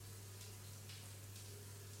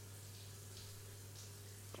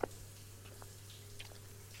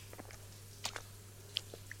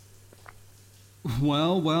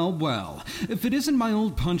Well, well, well. If it isn't my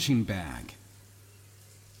old punching bag.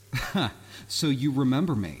 Ha, so you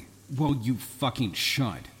remember me. Well, you fucking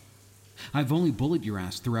should. I've only bullied your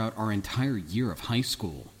ass throughout our entire year of high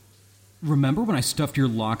school. Remember when I stuffed your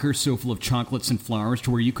locker so full of chocolates and flowers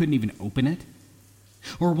to where you couldn't even open it?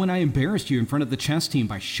 Or when I embarrassed you in front of the chess team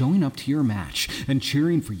by showing up to your match and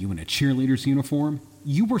cheering for you in a cheerleader's uniform?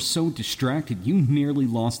 You were so distracted you nearly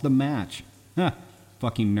lost the match. Ha,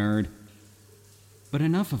 fucking nerd. But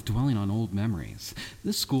enough of dwelling on old memories.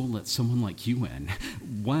 This school let someone like you in.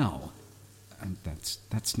 Well,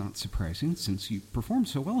 that's not surprising since you performed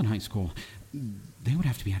so well in high school. They would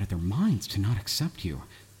have to be out of their minds to not accept you.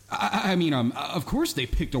 I mean, of course they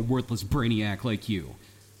picked a worthless brainiac like you.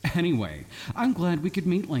 Anyway, I'm glad we could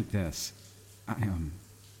meet like this.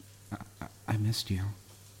 I missed you.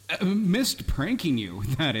 Missed pranking you,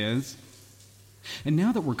 that is. And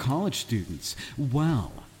now that we're college students,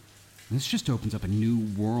 well, this just opens up a new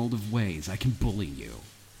world of ways I can bully you.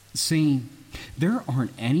 See, there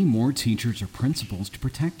aren't any more teachers or principals to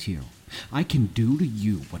protect you. I can do to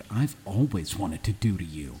you what I've always wanted to do to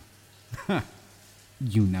you.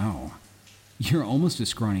 You know, you're almost as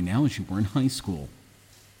scrawny now as you were in high school.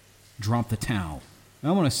 Drop the towel.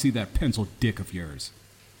 I want to see that pencil dick of yours.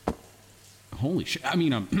 Holy shit. I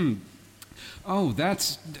mean, oh,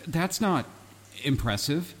 that's not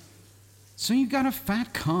impressive. So you got a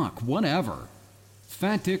fat cock, whatever.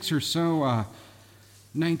 Fat dicks are so,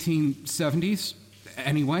 1970s.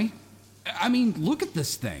 Anyway, I mean, look at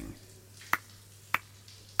this thing.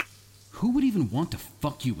 Who would even want to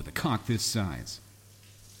fuck you with a cock this size?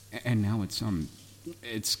 And now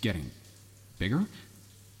it's getting bigger?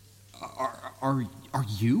 Are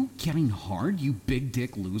you getting hard, you big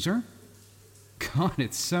dick loser? God,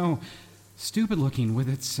 it's so stupid looking with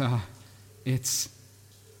its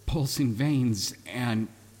pulsing veins and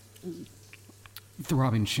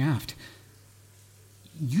throbbing shaft.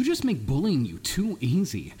 You just make bullying you too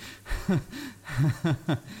easy.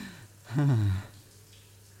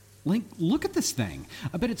 Like, look at this thing.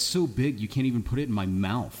 I bet it's so big you can't even put it in my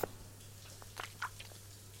mouth.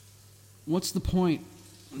 What's the point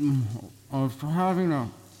of having a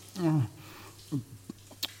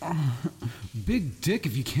big dick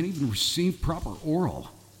if you can't even receive proper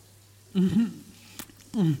oral?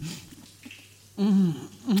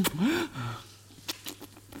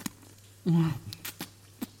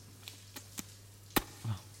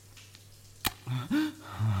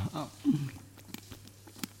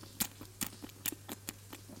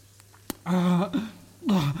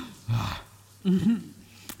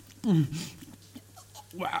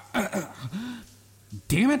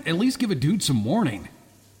 Damn it, at least give a dude some warning.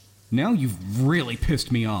 Now you've really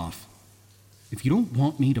pissed me off. If you don't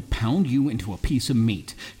want me to pound you into a piece of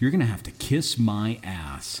meat, you're gonna have to kiss my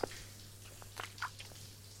ass.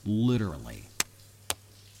 Literally.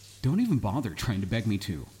 Don't even bother trying to beg me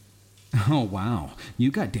to. Oh, wow,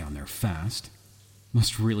 you got down there fast.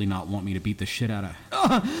 Must really not want me to beat the shit out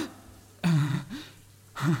of...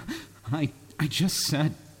 I just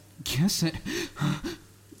said, kiss it.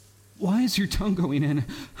 Why is your tongue going in?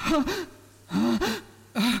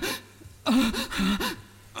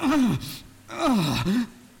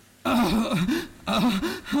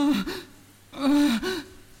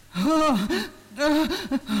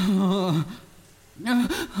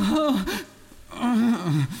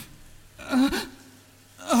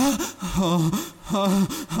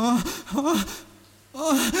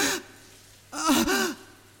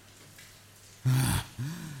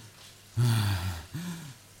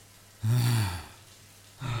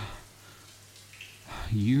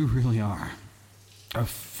 You really are a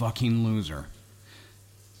fucking loser.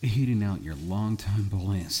 Eating out your longtime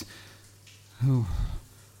bullies, who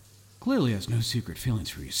clearly has no secret feelings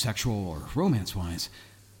for you, sexual or romance-wise,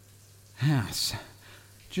 has,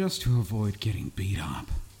 just to avoid getting beat up.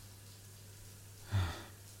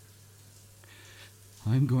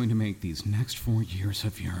 I'm going to make these next 4 years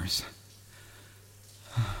of yours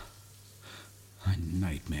a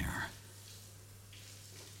nightmare.